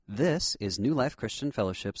This is New Life Christian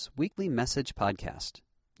Fellowship's weekly message podcast.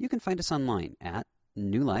 You can find us online at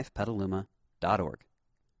newlifepetaluma.org.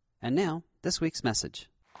 And now, this week's message.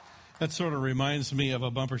 That sort of reminds me of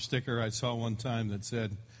a bumper sticker I saw one time that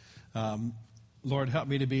said, Lord, help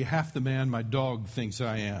me to be half the man my dog thinks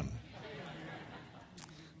I am.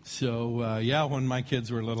 So, when my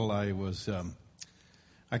kids were little, I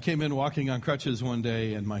came in walking on crutches one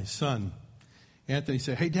day, and my son, Anthony,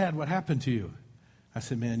 said, "Hey, Dad, what happened to you?" I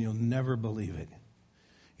said, "Man, you'll never believe it.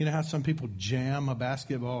 You know how some people jam a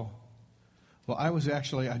basketball? Well, I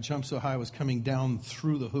jumped so high I was coming down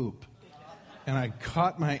through the hoop, and I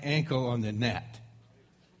caught my ankle on the net."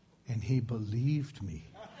 And he believed me.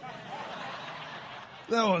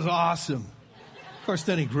 That was awesome. Of course,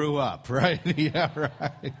 then he grew up, right? Yeah,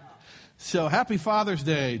 right. So happy Father's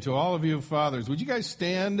Day to all of you fathers. Would you guys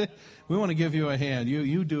stand? We want to give you a hand.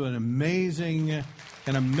 You do an amazing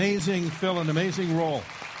role.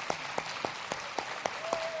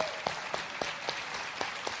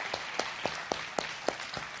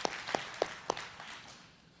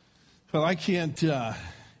 Well, I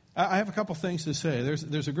have a couple things to say.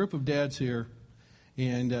 There's a group of dads here,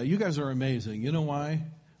 and you guys are amazing. You know why?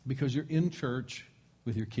 Because you're in church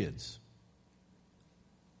with your kids.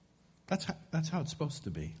 That's how it's supposed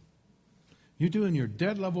to be. You're doing your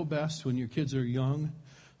dead level best when your kids are young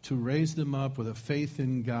to raise them up with a faith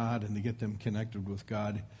in God and to get them connected with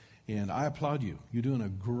God. And I applaud you. You're doing a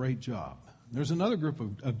great job. There's another group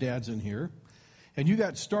of dads in here, and you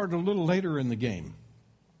got started a little later in the game.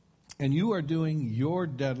 And you are doing your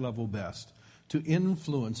dead level best to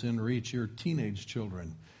influence and reach your teenage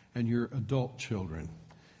children and your adult children.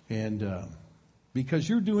 And because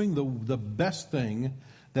you're doing the best thing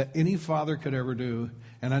that any father could ever do.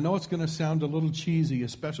 And I know it's going to sound a little cheesy,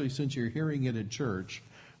 especially since you're hearing it at church,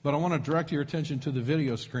 but I want to direct your attention to the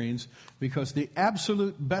video screens, because the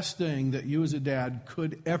absolute best thing that you as a dad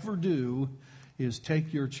could ever do is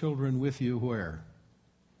take your children with you where?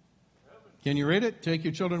 Heaven. Can you read it? Take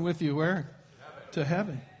your children with you where? Heaven. To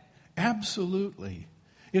heaven. Absolutely.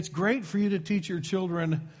 It's great for you to teach your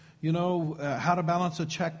children how to balance a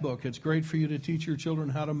checkbook. It's great for you to teach your children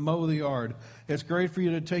how to mow the yard. It's great for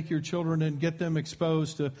you to take your children and get them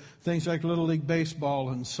exposed to things like Little League Baseball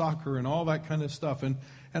and soccer and all that kind of stuff. And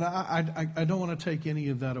I don't want to take any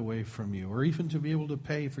of that away from you, or even to be able to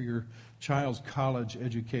pay for your child's college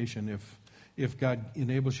education if God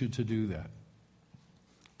enables you to do that.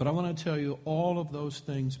 But I want to tell you, all of those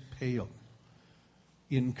things pale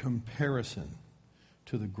in comparison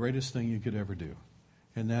to the greatest thing you could ever do.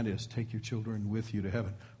 And that is take your children with you to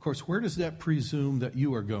heaven. Of course, where does that presume that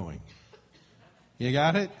you are going? You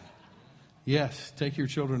got it? Yes, take your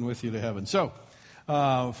children with you to heaven. So,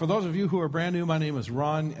 for those of you who are brand new, my name is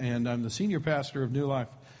Ron, and I'm the senior pastor of New Life.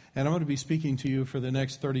 And I'm going to be speaking to you for the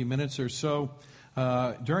next 30 minutes or so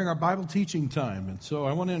during our Bible teaching time. And so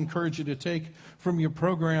I want to encourage you to take from your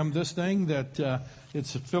program this thing that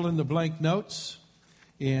it's fill-in-the-blank notes.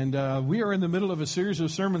 And we are in the middle of a series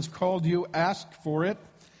of sermons called You Ask For It,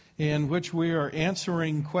 in which we are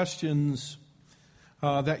answering questions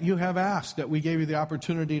that you have asked, that we gave you the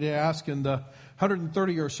opportunity to ask. And the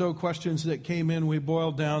 130 or so questions that came in, we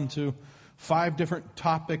boiled down to 5 different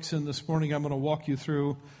topics. And this morning I'm going to walk you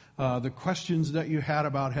through the questions that you had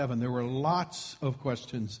about heaven. There were lots of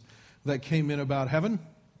questions that came in about heaven.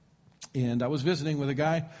 And I was visiting with a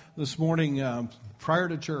guy this morning prior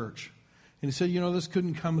to church. And he said, this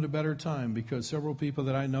couldn't come at a better time, because several people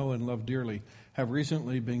that I know and love dearly have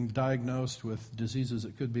recently been diagnosed with diseases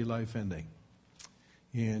that could be life-ending.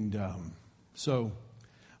 And so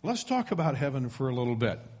let's talk about heaven for a little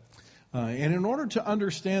bit. And in order to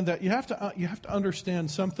understand that, you have to understand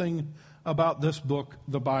something about this book,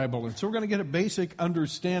 the Bible. And so we're going to get a basic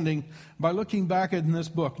understanding by looking back in this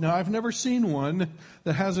book. Now, I've never seen one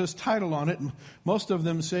that has this title on it. And most of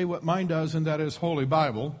them say what mine does, and that is Holy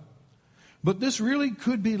Bible. But this really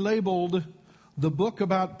could be labeled the book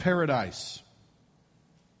about paradise,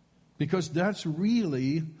 because that's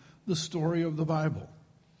really the story of the Bible.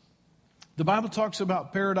 The Bible talks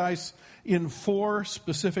about paradise in 4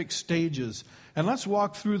 specific stages. And let's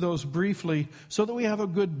walk through those briefly so that we have a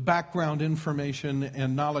good background information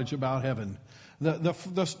and knowledge about heaven.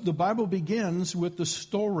 The Bible begins with the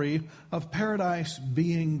story of paradise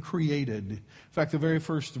being created. In fact, the very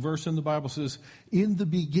first verse in the Bible says, "In the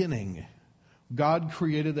beginning, God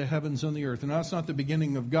created the heavens and the earth." And that's not the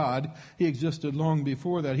beginning of God. He existed long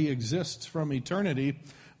before that. He exists from eternity.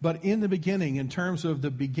 But in the beginning, in terms of the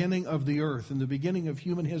beginning of the earth and the beginning of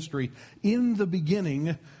human history, in the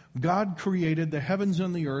beginning, God created the heavens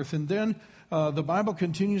and the earth. And then the Bible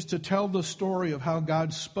continues to tell the story of how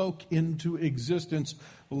God spoke into existence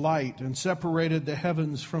light and separated the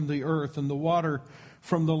heavens from the earth and the water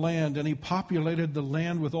from the land. And he populated the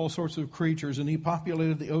land with all sorts of creatures, and he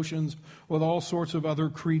populated the oceans with all sorts of other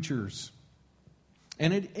creatures.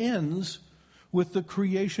 And it ends with the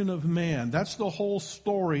creation of man. That's the whole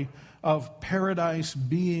story of paradise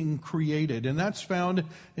being created. And that's found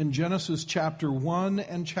in Genesis chapter 1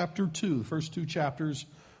 and chapter 2, the first two chapters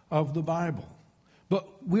of the Bible.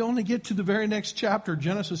 But we only get to the very next chapter,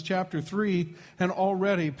 Genesis chapter 3, and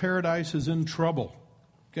already paradise is in trouble.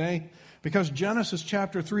 Okay? Because Genesis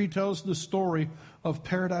chapter 3 tells the story of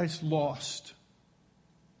paradise lost.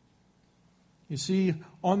 You see,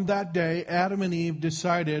 on that day, Adam and Eve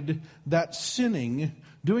decided that sinning,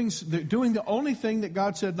 doing the only thing that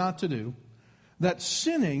God said not to do, that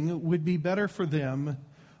sinning would be better for them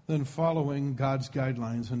than following God's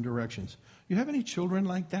guidelines and directions. You have any children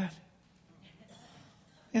like that?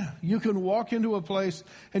 Yeah, you can walk into a place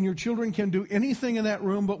and your children can do anything in that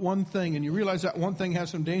room but one thing, and you realize that one thing has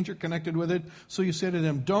some danger connected with it, so you say to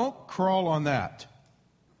them, "Don't crawl on that."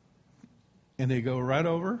 And they go right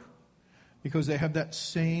over, because they have that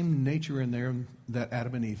same nature in there that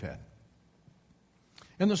Adam and Eve had.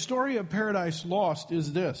 And the story of Paradise Lost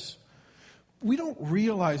is this. We don't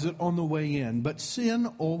realize it on the way in, but sin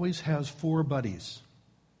always has four buddies.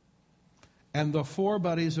 And the four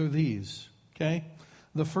buddies are these, okay?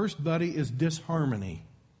 The first buddy is disharmony.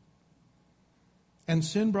 And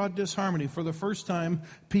sin brought disharmony. For the first time,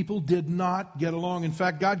 people did not get along. In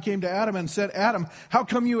fact, God came to Adam and said, "Adam, how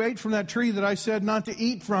come you ate from that tree that I said not to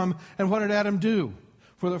eat from?" And what did Adam do?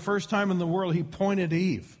 For the first time in the world, he pointed to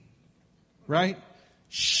Eve. Right?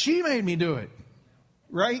 "She made me do it."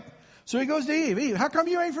 Right? So he goes to Eve. "Eve, how come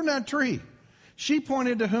you ate from that tree?" She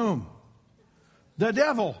pointed to whom? The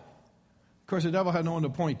devil. Of course, the devil had no one to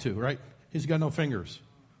point to, right? He's got no fingers.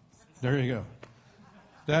 There you go.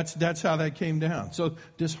 That's how that came down. So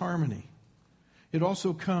disharmony. It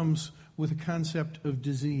also comes with a concept of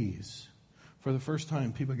disease. For the first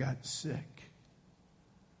time, people got sick.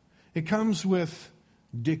 It comes with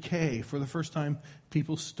decay. For the first time,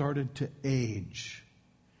 people started to age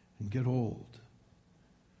and get old.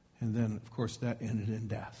 And then, of course, that ended in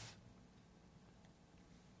death.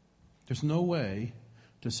 There's no way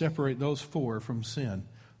to separate those four from sin.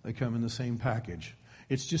 They come in the same package.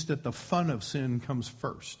 It's just that the fun of sin comes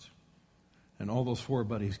first, and all those four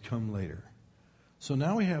buddies come later. So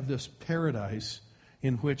now we have this paradise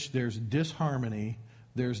in which there's disharmony,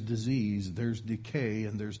 there's disease, there's decay,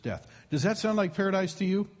 and there's death. Does that sound like paradise to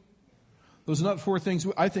you? Those are not four things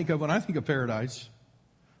I think of when I think of paradise.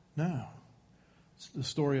 No. It's the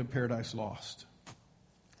story of Paradise Lost.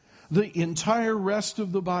 The entire rest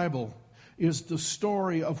of the Bible is the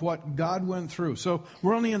story of what God went through. So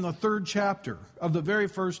we're only in the third chapter of the very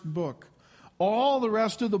first book. All the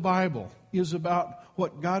rest of the Bible is about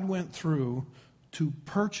what God went through to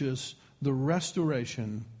purchase the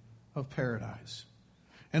restoration of paradise.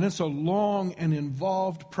 And it's a long and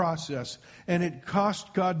involved process, and it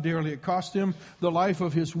cost God dearly. It cost him the life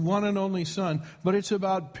of his one and only Son, but it's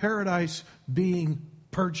about paradise being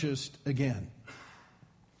purchased again.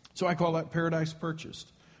 So I call that Paradise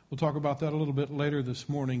Purchased. We'll talk about that a little bit later this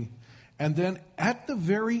morning. And then at the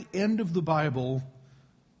very end of the Bible,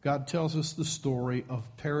 God tells us the story of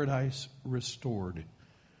paradise restored,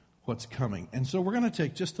 what's coming. And so we're going to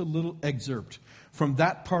take just a little excerpt from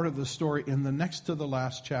that part of the story in the next to the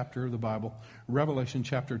last chapter of the Bible, Revelation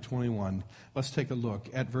chapter 21. Let's take a look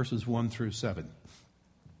at verses 1 through 7.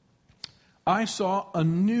 "I saw a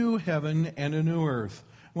new heaven and a new earth."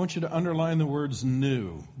 I want you to underline the words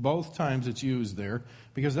 "new." Both times it's used there,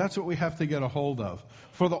 because that's what we have to get a hold of.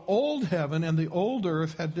 "For the old heaven and the old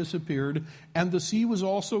earth had disappeared, and the sea was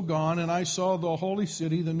also gone, and I saw the holy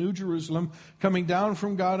city, the New Jerusalem, coming down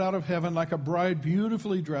from God out of heaven like a bride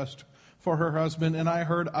beautifully dressed for her husband. And I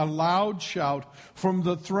heard a loud shout from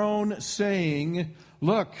the throne saying,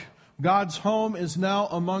 'Look, God's home is now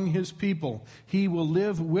among his people. He will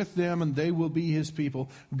live with them, and they will be his people.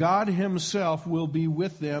 God himself will be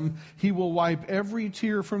with them. He will wipe every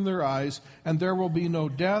tear from their eyes, and there will be no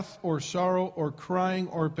death or sorrow or crying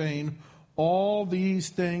or pain. All these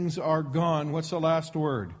things are gone.'" What's the last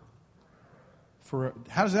word?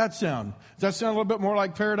 How does that sound? Does that sound a little bit more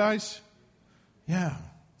like paradise? Yeah.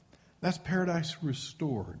 That's paradise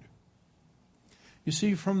restored. You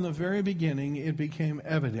see, from the very beginning, it became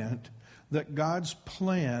evident that God's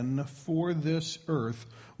plan for this earth,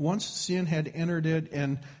 once sin had entered it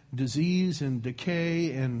and disease and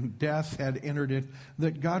decay and death had entered it,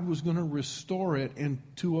 that God was going to restore it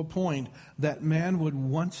to a point that man would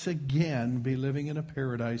once again be living in a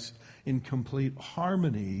paradise in complete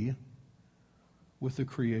harmony with the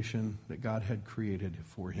creation that God had created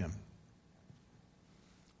for him.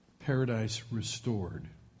 Paradise restored.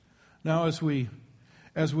 Now, as we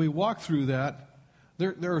walk through that,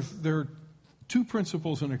 there are two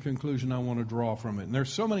principles and a conclusion I want to draw from it. And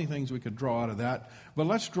there's so many things we could draw out of that, but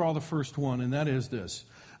let's draw the first one, and that is this: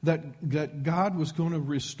 that God was going to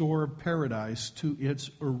restore paradise to its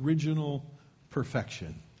original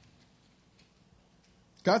perfection.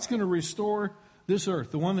 God's going to restore this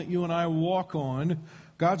earth, the one that you and I walk on.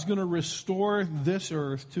 God's going to restore this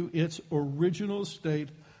earth to its original state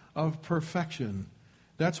of perfection.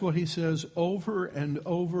 That's what he says over and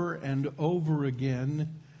over and over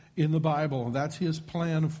again in the Bible. That's his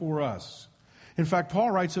plan for us. In fact,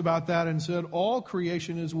 Paul writes about that and said, all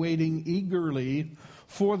creation is waiting eagerly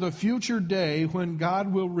for the future day when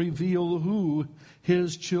God will reveal who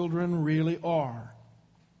his children really are.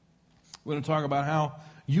 We're going to talk about how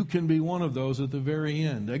you can be one of those at the very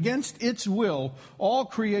end. Against its will, all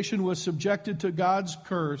creation was subjected to God's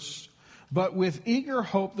curse, but with eager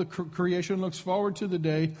hope, the creation looks forward to the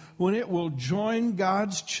day when it will join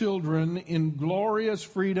God's children in glorious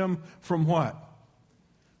freedom from what?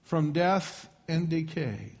 From death and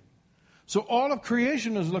decay. So all of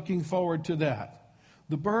creation is looking forward to that.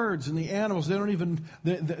 The birds and the animals, they don't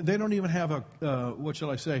even have a, what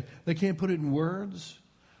shall I say? They can't put it in words,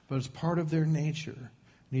 but it's part of their nature.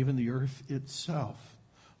 And even the earth itself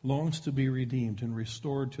longs to be redeemed and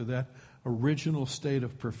restored to that original state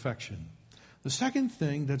of perfection. The second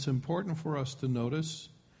thing that's important for us to notice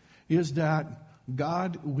is that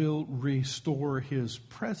God will restore his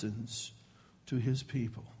presence to his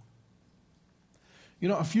people. You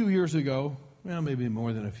know, a few years ago, well, maybe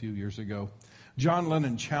more than a few years ago, John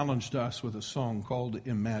Lennon challenged us with a song called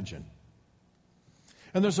Imagine.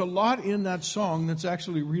 And there's a lot in that song that's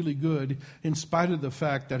actually really good, in spite of the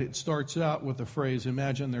fact that it starts out with the phrase,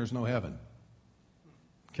 imagine there's no heaven.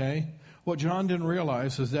 Okay? What John didn't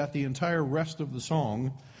realize is that the entire rest of the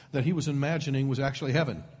song that he was imagining was actually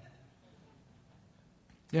heaven.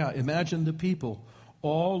 Yeah, imagine the people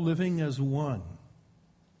all living as one.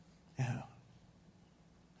 Yeah.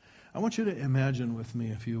 I want you to imagine with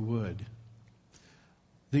me, if you would,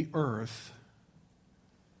 the earth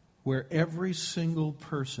where every single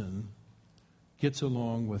person gets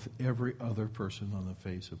along with every other person on the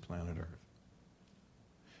face of planet Earth.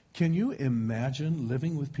 Can you imagine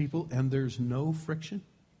living with people and there's no friction?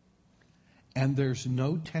 And there's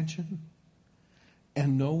no tension?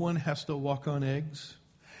 And no one has to walk on eggs?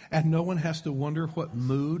 And no one has to wonder what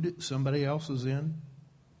mood somebody else is in?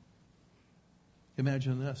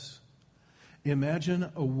 Imagine this.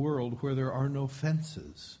 Imagine a world where there are no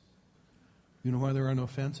fences. You know why there are no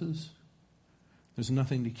fences? There's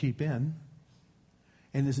nothing to keep in,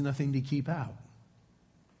 and there's nothing to keep out.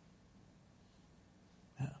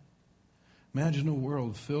 Yeah. Imagine a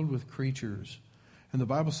world filled with creatures. And the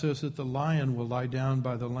Bible says that the lion will lie down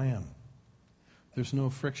by the lamb. There's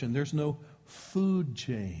no friction. There's no food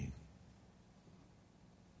chain.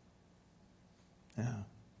 Yeah.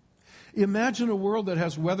 Imagine a world that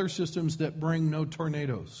has weather systems that bring no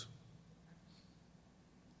tornadoes,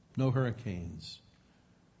 no hurricanes.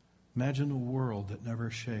 Imagine a world that never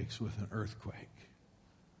shakes with an earthquake,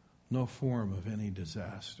 no form of any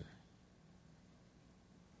disaster.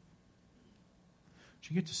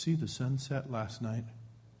 Did you get to see the sunset last night?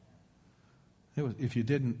 If you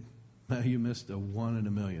didn't, you missed a 1 in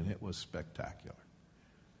a million. It was spectacular.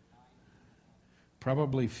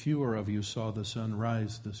 Probably fewer of you saw the sun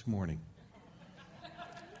rise this morning.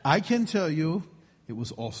 I can tell you it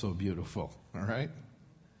was also beautiful, all right?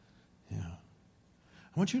 Yeah.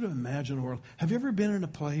 I want you to imagine a world. Have you ever been in a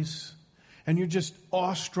place and you're just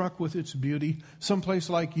awestruck with its beauty?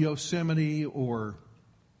 Someplace like Yosemite or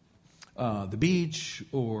the beach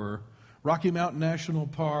or Rocky Mountain National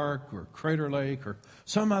Park or Crater Lake or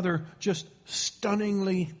some other just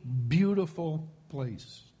stunningly beautiful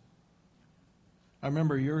place. I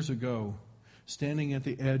remember years ago standing at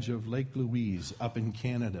the edge of Lake Louise up in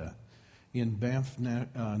Canada in Banff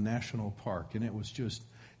National Park, and it was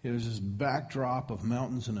this backdrop of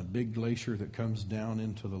mountains and a big glacier that comes down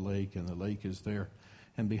into the lake, and the lake is there.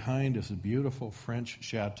 And behind is a beautiful French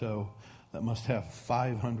chateau that must have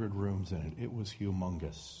 500 rooms in it. It was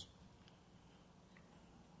humongous.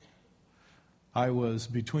 I was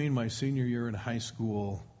between my senior year in high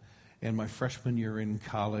school and my freshman year in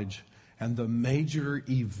college, And the major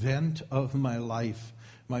event of my life,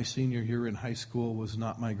 my senior year in high school, was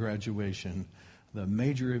not my graduation. The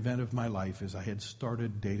major event of my life is I had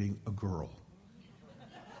started dating a girl.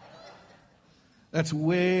 That's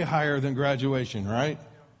way higher than graduation, right?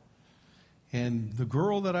 And the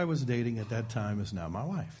girl that I was dating at that time is now my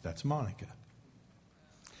wife. That's Monica.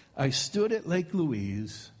 I stood at Lake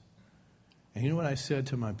Louise, and you know what I said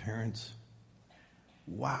to my parents?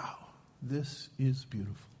 Wow, this is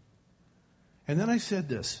beautiful. And then I said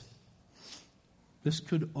this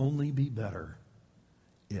could only be better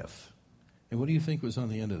if. And what do you think was on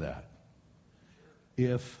the end of that?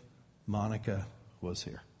 If Monica was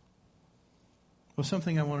here. It was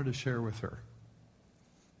something I wanted to share with her.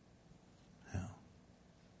 Now,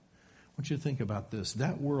 I want you to think about this.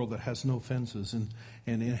 That world that has no fences and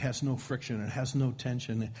it has no friction, it has no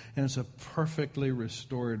tension, and it's a perfectly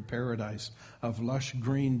restored paradise of lush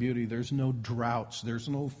green beauty. There's no droughts, there's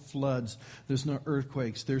no floods, there's no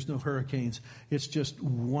earthquakes, there's no hurricanes. It's just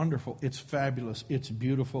wonderful. It's fabulous. It's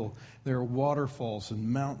beautiful. There are waterfalls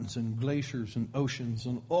and mountains and glaciers and oceans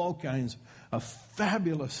and all kinds of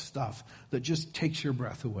fabulous stuff that just takes your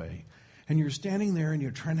breath away. And you're standing there and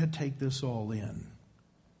you're trying to take this all in.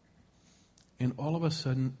 And all of a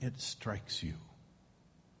sudden it strikes you.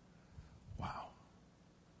 Wow.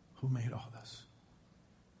 Who made all this?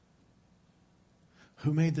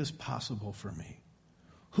 Who made this possible for me?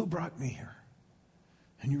 Who brought me here?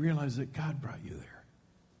 And you realize that God brought you there.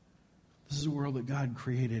 This is a world that God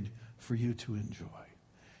created for you to enjoy.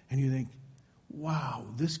 And you think, wow,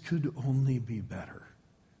 this could only be better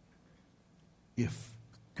if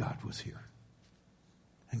God was here.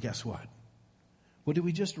 And guess what? What did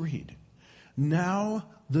we just read? Now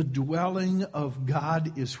the dwelling of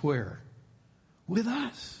God is where? With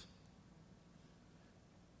us.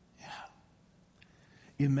 Yeah.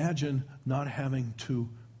 Imagine not having to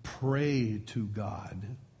pray to God,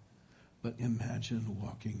 but imagine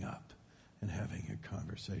walking up and having a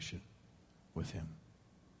conversation with Him.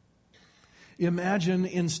 Imagine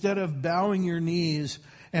instead of bowing your knees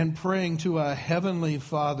and praying to a heavenly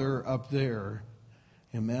Father up there,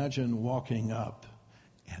 imagine walking up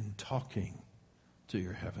and talking to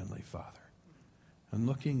your heavenly Father and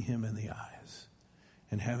looking Him in the eyes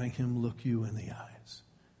and having Him look you in the eyes,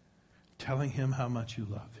 telling Him how much you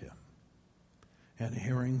love Him and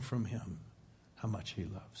hearing from Him how much He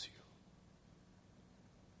loves you.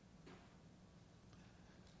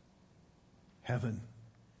 Heaven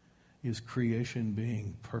is creation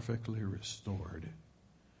being perfectly restored,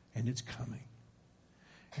 and it's coming.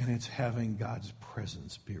 And it's having God's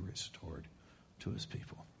presence be restored to His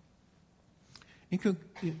people.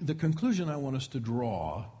 The conclusion I want us to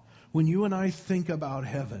draw, when you and I think about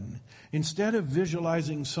heaven, instead of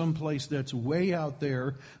visualizing someplace that's way out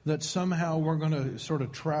there, that somehow we're going to sort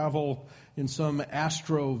of travel in some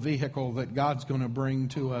astro vehicle that God's going to bring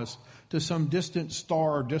to us, to some distant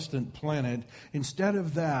star, distant planet. Instead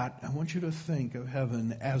of that, I want you to think of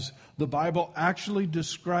heaven as the Bible actually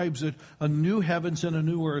describes it, a new heavens and a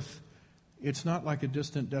new earth. It's not like a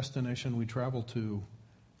distant destination we travel to.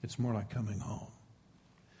 It's more like coming home.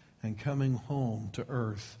 And coming home to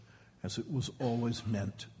earth as it was always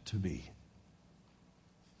meant to be.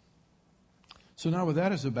 So now with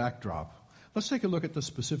that as a backdrop, let's take a look at the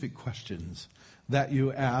specific questions that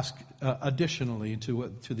you ask additionally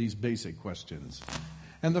to these basic questions.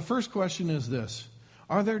 And the first question is this: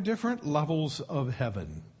 are there different levels of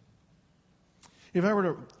heaven? If I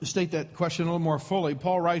were to state that question a little more fully,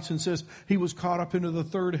 Paul writes and says he was caught up into the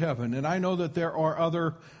third heaven. And I know that there are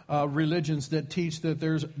other religions that teach that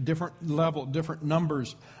there's different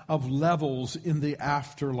numbers of levels in the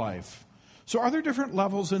afterlife. So are there different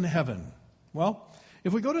levels in heaven? Well,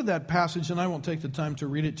 if we go to that passage, and I won't take the time to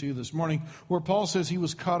read it to you this morning, where Paul says he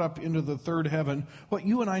was caught up into the third heaven, what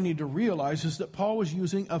you and I need to realize is that Paul was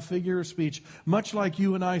using a figure of speech, much like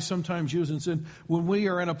you and I sometimes use. And said, when we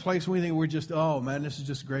are in a place we think we're just, oh man, this is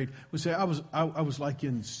just great. We say, I was like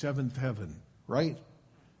in seventh heaven, right?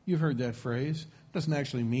 You've heard that phrase. It doesn't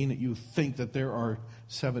actually mean that you think that there are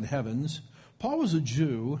seven heavens. Paul was a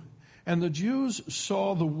Jew, and the Jews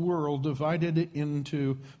saw the world divided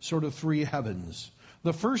into sort of three heavens.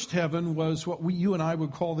 The first heaven was what you and I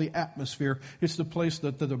would call the atmosphere. It's the place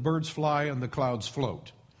that the birds fly and the clouds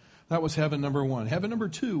float. That was heaven number one. Heaven number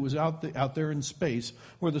two was out there in space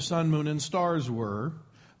where the sun, moon, and stars were.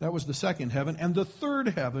 That was the second heaven. And the third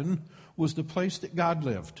heaven was the place that God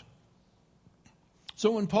lived. So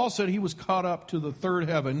when Paul said he was caught up to the third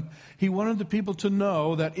heaven, he wanted the people to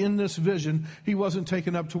know that in this vision, he wasn't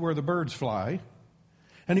taken up to where the birds fly,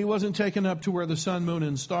 and he wasn't taken up to where the sun, moon,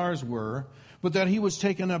 and stars were, but that he was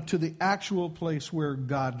taken up to the actual place where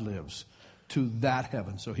God lives. to that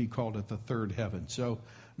heaven. So he called it the third heaven. So,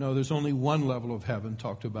 no, there's only one level of heaven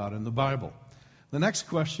talked about in the Bible. The next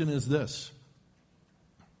question is this.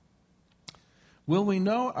 Will we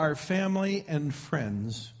know our family and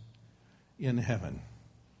friends in heaven?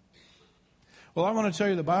 Well, I want to tell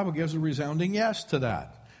you the Bible gives a resounding yes to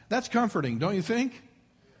that. That's comforting, don't you think?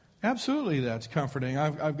 Absolutely, that's comforting.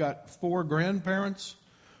 I've got 4 grandparents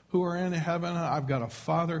who are in heaven. I've got a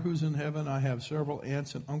father who's in heaven. I have several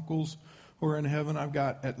aunts and uncles who are in heaven. I've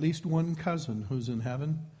got at least one cousin who's in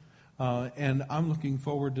heaven. And I'm looking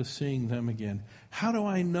forward to seeing them again. How do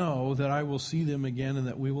I know that I will see them again and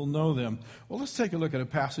that we will know them? Well, let's take a look at a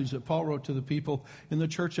passage that Paul wrote to the people in the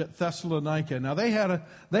church at Thessalonica. Now, they had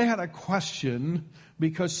a question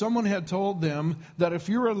because someone had told them that if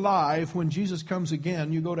you're alive when Jesus comes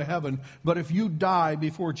again, you go to heaven. But if you die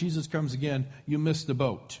before Jesus comes again, you miss the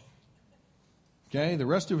boat. Okay? The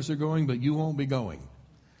rest of us are going, but you won't be going.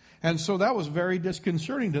 And so that was very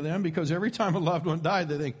disconcerting to them because every time a loved one died,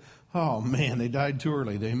 they think, oh man, they died too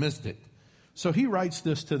early. They missed it. So he writes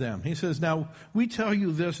this to them. He says, now, we tell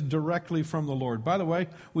you this directly from the Lord. By the way,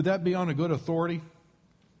 would that be on a good authority?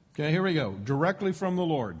 Okay, here we go. Directly from the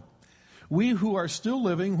Lord. We who are still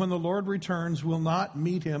living when the Lord returns will not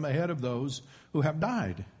meet him ahead of those who have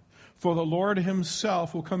died. For the Lord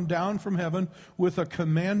himself will come down from heaven with a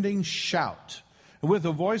commanding shout, with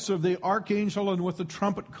the voice of the archangel and with the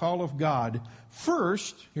trumpet call of God.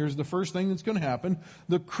 First, here's the first thing that's going to happen,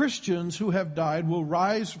 the Christians who have died will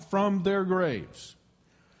rise from their graves.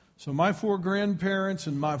 So my 4 grandparents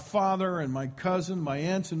and my father and my cousin, my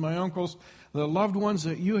aunts and my uncles, the loved ones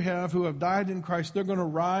that you have who have died in Christ, they're going to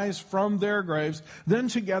rise from their graves. Then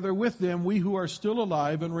together with them, we who are still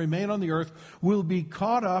alive and remain on the earth will be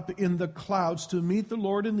caught up in the clouds to meet the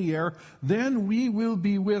Lord in the air. Then we will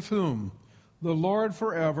be with whom? The Lord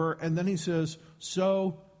forever. And then he says,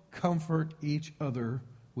 so comfort each other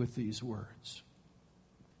with these words.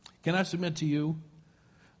 Can I submit to you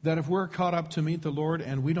that if we're caught up to meet the Lord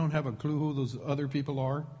and we don't have a clue who those other people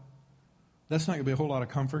are, that's not going to be a whole lot of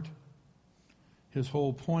comfort. His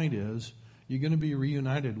whole point is you're going to be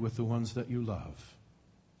reunited with the ones that you love.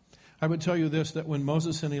 I would tell you this, that when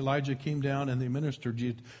Moses and Elijah came down and they ministered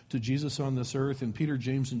to Jesus on this earth, and Peter,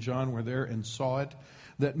 James, and John were there and saw it,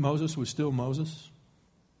 that Moses was still Moses.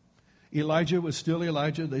 Elijah was still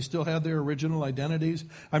Elijah. They still had their original identities.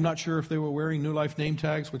 I'm not sure if they were wearing New Life name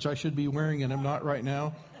tags, which I should be wearing, and I'm not right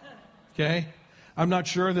now. Okay? I'm not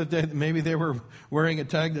sure that maybe they were wearing a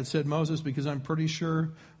tag that said Moses, because I'm pretty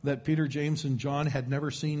sure that Peter, James, and John had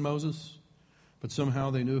never seen Moses, but somehow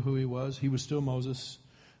they knew who he was. He was still Moses.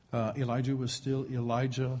 Elijah was still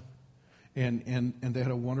Elijah. And they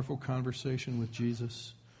had a wonderful conversation with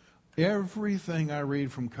Jesus. Everything I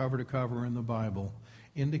read from cover to cover in the Bible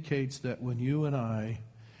indicates that when you and I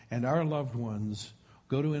and our loved ones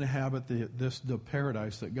go to inhabit the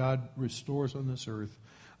paradise that God restores on this earth,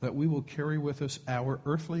 that we will carry with us our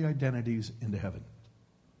earthly identities into heaven.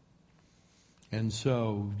 And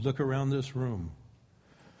so, look around this room.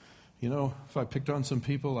 You know, if I picked on some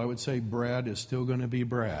people, I would say Brad is still going to be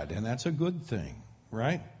Brad. And that's a good thing,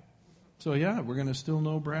 right? So, yeah, we're going to still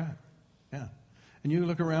know Brad. Yeah. And you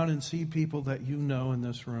look around and see people that you know in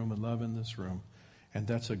this room and love in this room. And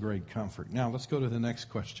that's a great comfort. Now, let's go to the next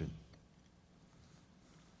question.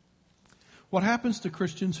 What happens to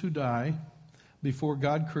Christians who die before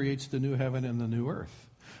God creates the new heaven and the new earth?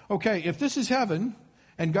 Okay, if this is heaven,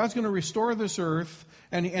 and God's going to restore this earth,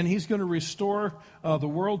 and he's going to restore the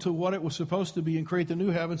world to what it was supposed to be and create the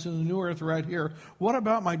new heavens and the new earth right here, what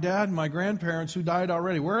about my dad and my grandparents who died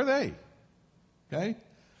already? Where are they? Okay?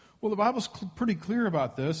 Well, the Bible's pretty clear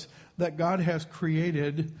about this, that God has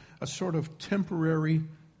created a sort of temporary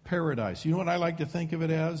paradise. You know what I like to think of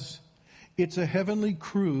it as? It's a heavenly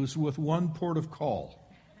cruise with one port of call.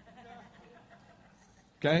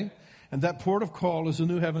 Okay? And that port of call is the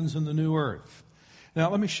new heavens and the new earth.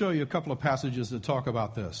 Now, let me show you a couple of passages that talk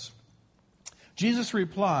about this. Jesus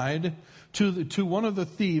replied to one of the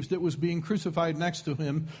thieves that was being crucified next to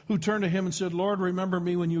him, who turned to him and said, Lord, remember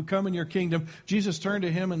me when you come in your kingdom. Jesus turned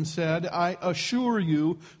to him and said, I assure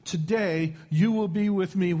you, today you will be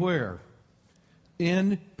with me where?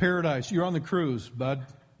 In paradise. You're on the cruise, bud.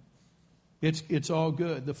 It's all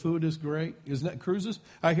good. The food is great. Isn't that cruises?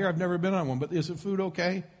 I hear I've never been on one, but is the food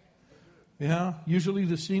okay? Yeah. Usually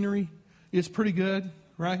the scenery is pretty good,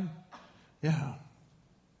 right? Yeah.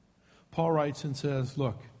 Paul writes and says,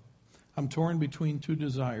 look, I'm torn between two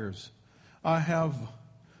desires. I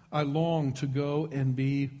long to go and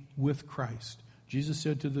be with Christ. Jesus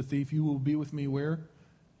said to the thief, you will be with me where?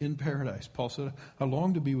 In paradise. Paul said, I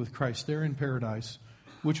long to be with Christ there in paradise,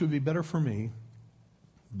 which would be better for me,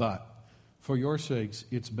 but For your sakes,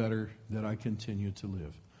 it's better that I continue to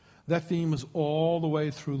live. That theme is all the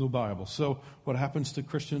way through the Bible. So what happens to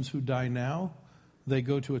Christians who die now? They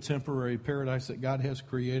go to a temporary paradise that God has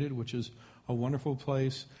created, which is a wonderful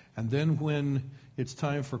place. And then when it's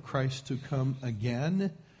time for Christ to come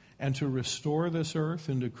again and to restore this earth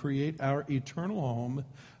and to create our eternal home,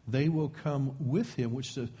 they will come with him,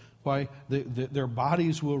 which is why their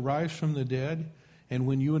bodies will rise from the dead. And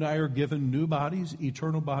when you and I are given new bodies,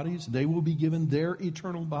 eternal bodies, they will be given their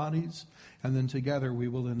eternal bodies. And then together we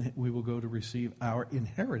will go to receive our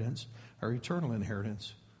inheritance, our eternal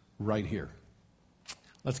inheritance, right here.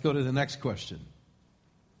 Let's go to the next question.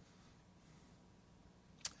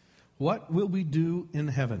 What will we do in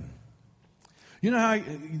heaven? You know how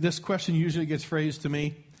this question usually gets phrased to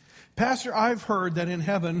me? Pastor, I've heard that in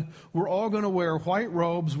heaven we're all going to wear white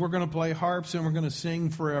robes, we're going to play harps, and we're going to sing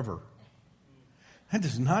forever. That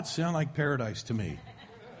does not sound like paradise to me.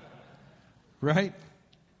 Right?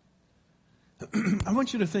 I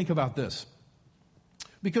want you to think about this.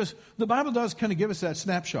 Because the Bible does kind of give us that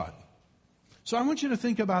snapshot. So I want you to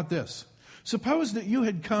think about this. Suppose that you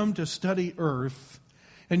had come to study earth,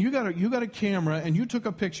 and you got a camera, and you took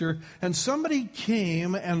a picture, and somebody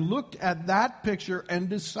came and looked at that picture and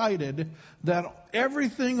decided that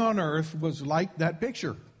everything on earth was like that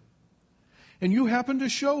picture. And you happened to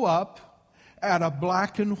show up at a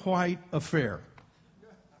black and white affair.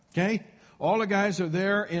 Okay? All the guys are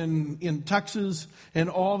there in tuxes, and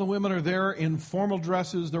all the women are there in formal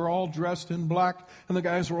dresses. They're all dressed in black, and the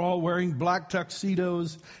guys are all wearing black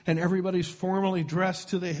tuxedos, and everybody's formally dressed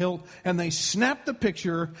to the hilt, and they snap the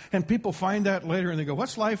picture, and people find that later, and they go,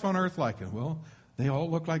 what's life on earth like? And, well, they all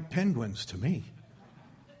look like penguins to me.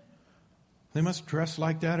 They must dress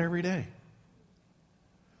like that every day.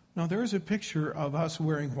 Now, there is a picture of us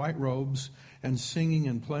wearing white robes and singing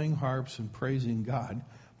and playing harps and praising God.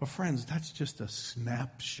 But friends, that's just a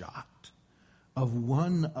snapshot of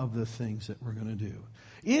one of the things that we're going to do.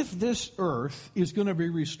 If this earth is going to be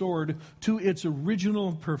restored to its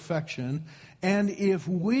original perfection, and if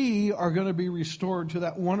we are going to be restored to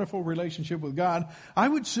that wonderful relationship with God, I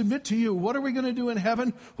would submit to you, what are we going to do in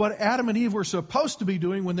heaven? What Adam and Eve were supposed to be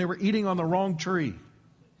doing when they were eating on the wrong tree.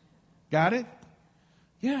 Got it?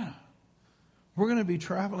 Yeah. We're going to be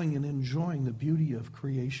traveling and enjoying the beauty of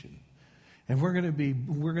creation. And we're going to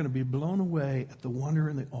be blown away at the wonder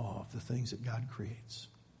and the awe of the things that God creates.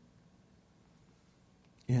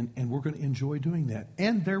 And we're going to enjoy doing that.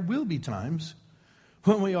 And there will be times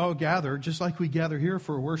when we all gather, just like we gather here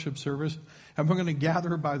for a worship service, and we're going to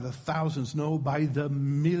gather by the thousands, no, by the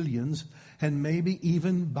millions, and maybe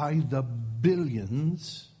even by the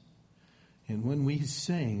billions. And when we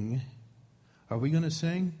sing, are we going to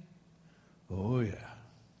sing? Oh, yeah.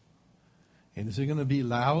 And is it going to be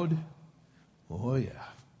loud? Oh, yeah.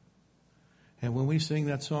 And when we sing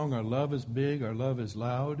that song, our love is big, our love is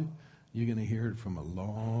loud, you're going to hear it from a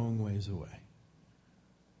long ways away.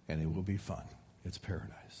 And it will be fun. It's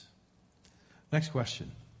paradise. Next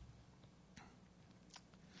question.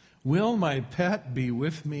 Will my pet be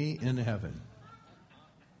with me in heaven?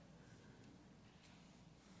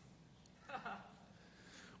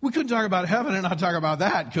 We couldn't talk about heaven and not talk about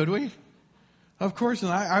that, could we? Of course,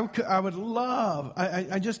 and I would love,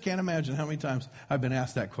 I just can't imagine how many times I've been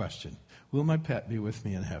asked that question. Will my pet be with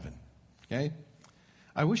me in heaven? Okay?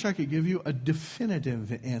 I wish I could give you a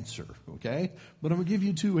definitive answer, okay? But I'm going to give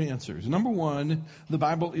you two answers. Number one, the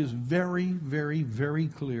Bible is very, very, very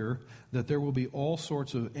clear that there will be all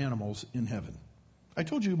sorts of animals in heaven. I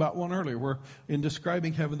told you about one earlier where in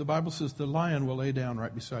describing heaven, the Bible says the lion will lay down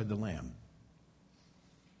right beside the lamb.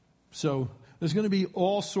 So there's going to be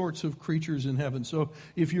all sorts of creatures in heaven. So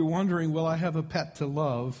if you're wondering, will I have a pet to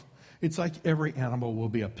love? It's like every animal will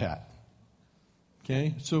be a pet.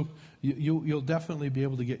 Okay? So you'll definitely be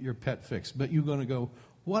able to get your pet fixed. But you're going to go,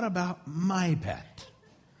 what about my pet?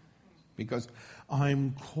 Because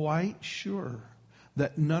I'm quite sure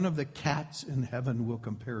that none of the cats in heaven will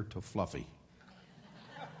compare to Fluffy.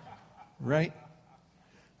 Right?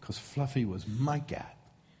 Because Fluffy was my cat.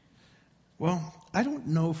 Well, I don't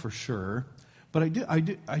know for sure, but I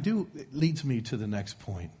do. It leads me to the next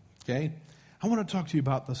point. Okay, I want to talk to you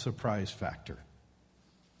about the surprise factor.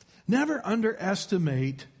 Never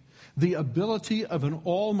underestimate the ability of an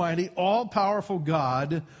almighty, all-powerful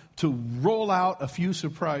God to roll out a few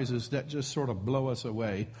surprises that just sort of blow us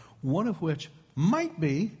away. One of which might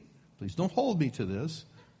be, please don't hold me to this,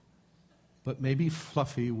 but maybe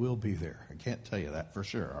Fluffy will be there. I can't tell you that for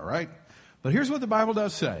sure. All right. But here's what the Bible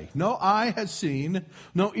does say. No eye has seen,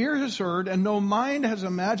 no ear has heard, and no mind has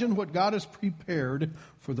imagined what God has prepared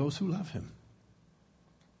for those who love him.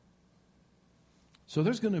 So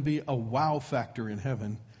there's going to be a wow factor in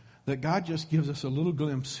heaven that God just gives us a little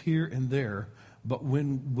glimpse here and there. But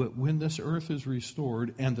when this earth is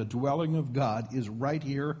restored and the dwelling of God is right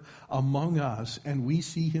here among us and we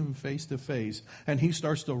see him face to face and he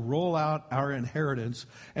starts to roll out our inheritance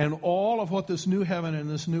and all of what this new heaven and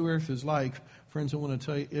this new earth is like, friends, I want to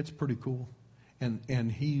tell you, it's pretty cool. And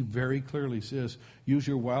he very clearly says, use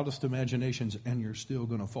your wildest imaginations and you're still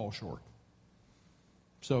going to fall short.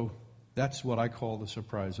 So that's what I call the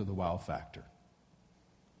surprise of the wow factor.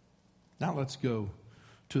 Now let's go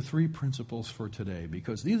to 3 principles for today,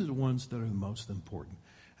 because these are the ones that are the most important.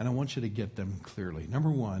 And I want you to get them clearly. Number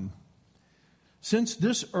 1, since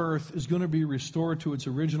this earth is going to be restored to its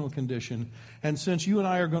original condition, and since you and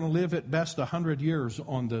I are going to live at best 100 years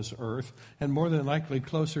on this earth, and more than likely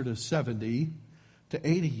closer to 70 to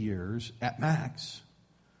 80 years at max,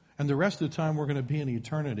 and the rest of the time we're going to be in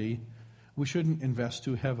eternity, we shouldn't invest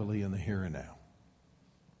too heavily in the here and now.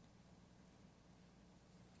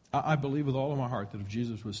 I believe with all of my heart that if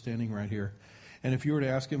Jesus was standing right here, and if you were to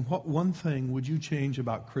ask him, what one thing would you change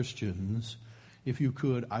about Christians, if you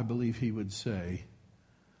could, I believe he would say,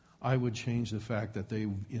 I would change the fact that they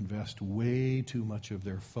invest way too much of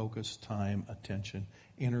their focus, time, attention,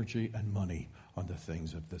 energy, and money on the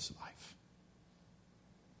things of this life.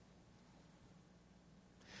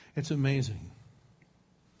 It's amazing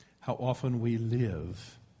how often we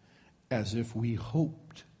live as if we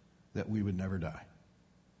hoped that we would never die.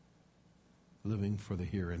 Living for the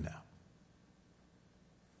here and now.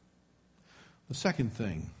 The second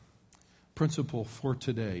principle for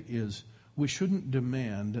today is we shouldn't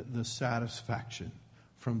demand the satisfaction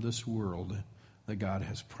from this world that God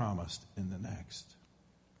has promised in the next.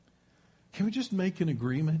 Can we just make an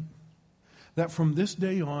agreement that from this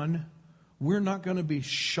day on, we're not going to be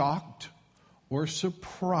shocked or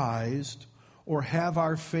surprised or have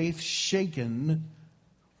our faith shaken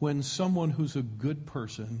when someone who's a good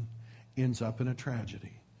person ends up in a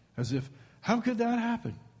tragedy? As if, how could that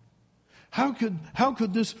happen? How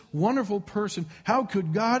could this wonderful person, how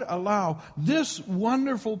could God allow this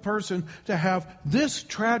wonderful person to have this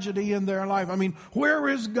tragedy in their life? I mean, where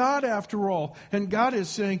is God after all? And God is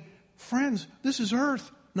saying, friends, this is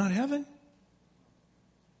earth, not heaven.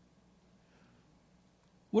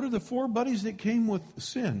 What are the 4 buddies that came with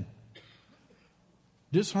sin?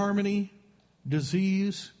 Disharmony,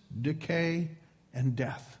 disease, decay, and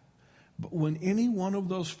death. But when any one of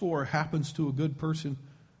those 4 happens to a good person,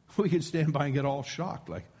 we can stand by and get all shocked,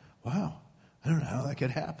 like, wow, I don't know how that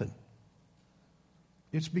could happen.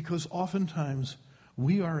 It's because oftentimes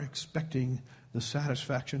we are expecting the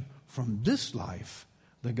satisfaction from this life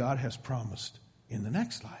that God has promised in the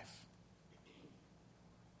next life.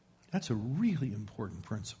 That's a really important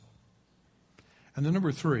principle. And then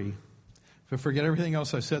number 3, if I forget everything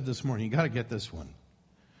else I said this morning, you got to get this one.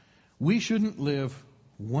 We shouldn't live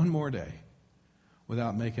one more day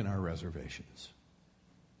without making our reservations.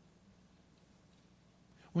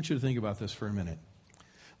 I want you to think about this for a minute.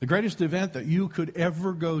 The greatest event that you could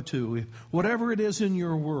ever go to, whatever it is in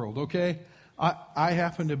your world, okay? I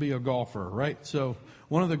happen to be a golfer, right? So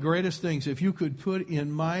one of the greatest things, if you could put in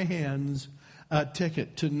my hands a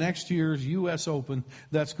ticket to next year's U.S. Open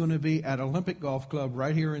that's going to be at Olympic Golf Club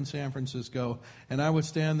right here in San Francisco, and I would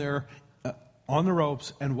stand there on the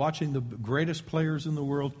ropes and watching the greatest players in the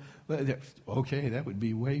world, okay, that would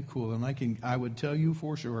be way cool. And I would tell you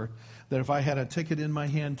for sure that if I had a ticket in my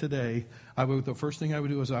hand today, the first thing I would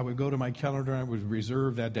do is I would go to my calendar and I would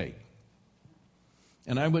reserve that date.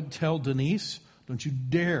 And I would tell Denise, don't you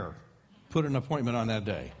dare put an appointment on that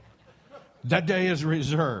day. That day is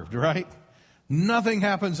reserved, right? Nothing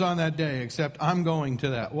happens on that day except I'm going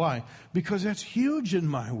to that. Why? Because that's huge in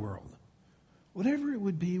my world. Whatever it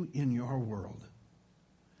would be in your world.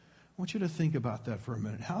 I want you to think about that for a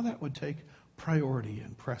minute. How that would take priority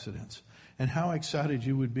and precedence. And how excited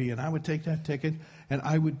you would be. And I would take that ticket and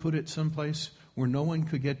I would put it someplace where no one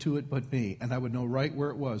could get to it but me. And I would know right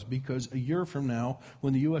where it was. Because a year from now,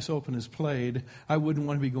 when the U.S. Open is played, I wouldn't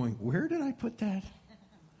want to be going, where did I put that?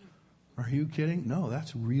 Are you kidding? No,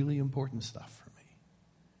 that's really important stuff for me.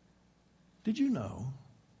 Did you know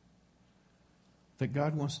that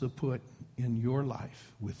God wants to put in your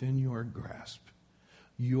life, within your grasp,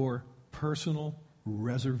 your personal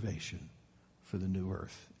reservation for the new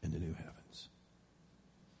earth and the new heavens?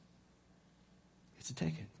 It's a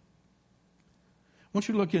ticket. I want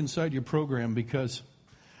you to look inside your program because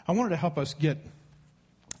I wanted to help us get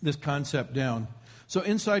this concept down. So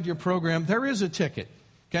inside your program, there is a ticket,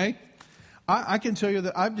 okay? I can tell you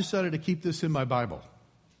that I've decided to keep this in my Bible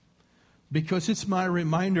because it's my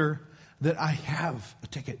reminder that I have a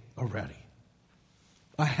ticket already.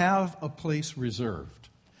 I have a place reserved.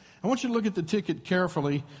 I want you to look at the ticket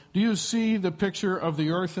carefully. Do you see the picture of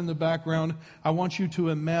the earth in the background? I want you to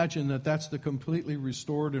imagine that that's the completely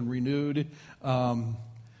restored and renewed.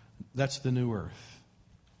 That's the new earth.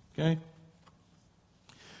 Okay?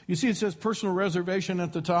 You see it says personal reservation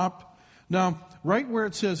at the top. Now, right where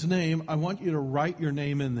it says name, I want you to write your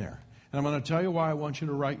name in there. And I'm going to tell you why I want you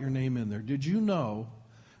to write your name in there. Did you know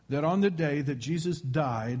that on the day that Jesus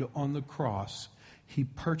died on the cross, He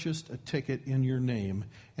purchased a ticket in your name,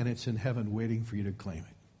 and it's in heaven waiting for you to claim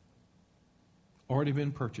it? Already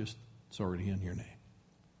been purchased. It's already in your name.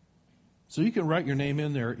 So you can write your name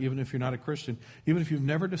in there even if you're not a Christian. Even if you've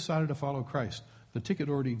never decided to follow Christ. The ticket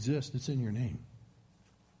already exists. It's in your name.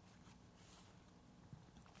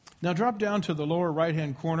 Now drop down to the lower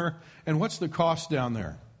right-hand corner, and what's the cost down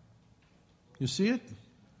there? You see it?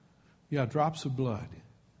 Yeah, drops of blood.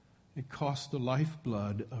 It costs the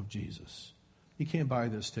lifeblood of Jesus. You can't buy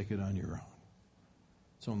this ticket on your own.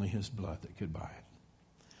 It's only His blood that could buy it.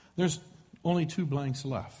 There's only 2 blanks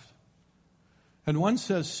left. And one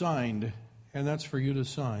says signed, and that's for you to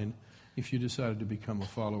sign if you decided to become a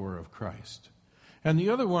follower of Christ. And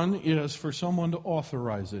the other one is for someone to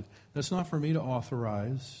authorize it. That's not for me to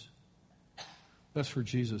authorize. That's for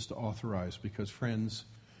Jesus to authorize, because, friends,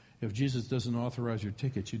 if Jesus doesn't authorize your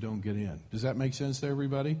ticket, you don't get in. Does that make sense to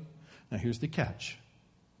everybody? Now, here's the catch.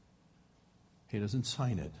 He doesn't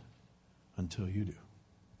sign it until you do.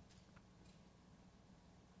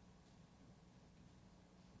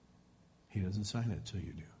 He doesn't sign it until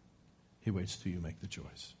you do. He waits till you make the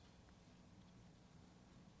choice.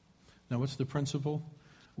 Now, what's the principle?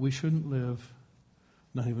 We shouldn't live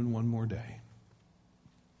not even one more day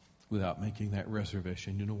without making that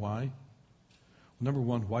reservation. You know why? Well, number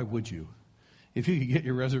one, why would you? If you could get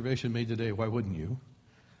your reservation made today, why wouldn't you?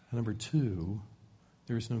 And number two,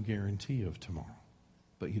 there is no guarantee of tomorrow.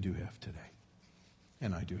 But you do have today.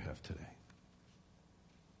 And I do have today.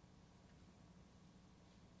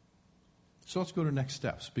 So let's go to next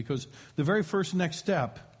steps, because the very first next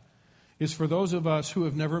step is for those of us who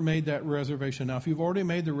have never made that reservation. Now, if you've already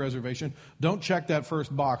made the reservation, don't check that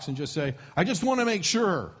first box and just say, I just want to make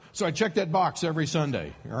sure, so I check that box every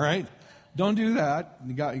Sunday, all right? Don't do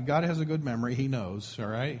that. God has a good memory. He knows, all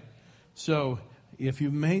right? So if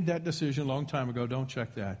you made that decision a long time ago, don't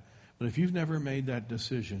check that. But if you've never made that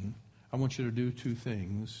decision, I want you to do 2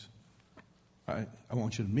 things. I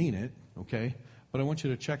want you to mean it, okay? But I want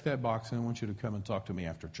you to check that box, and I want you to come and talk to me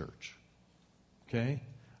after church. Okay?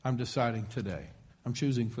 I'm deciding today. I'm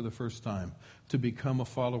choosing for the first time to become a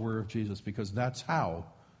follower of Jesus, because that's how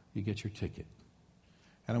you get your ticket.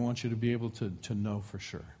 And I want you to be able to know for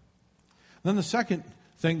sure. Then the second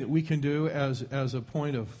thing that we can do as a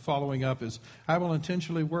point of following up is, I will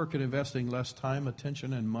intentionally work at investing less time,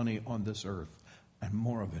 attention, and money on this earth, and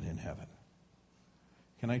more of it in heaven.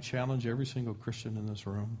 Can I challenge every single Christian in this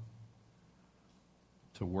room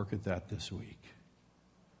to work at that this week?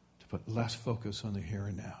 To put less focus on the here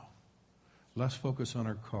and now. Less focus on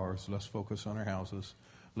our cars, less focus on our houses,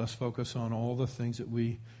 less focus on all the things that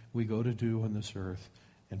we go to do on this earth,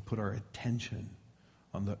 and put our attention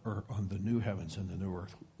on the new heavens and the new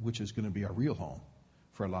earth, which is going to be our real home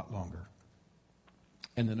for a lot longer.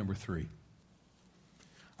 And then number 3,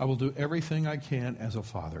 I will do everything I can as a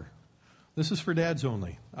father. This is for dads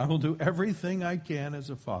only. I will do everything I can as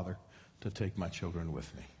a father to take my children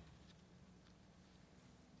with me.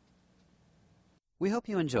 We hope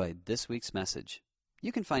you enjoyed this week's message.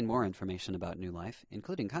 You can find more information about New Life,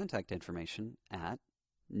 including contact information, at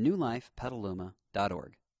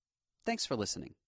newlifepetaluma.org. Thanks for listening.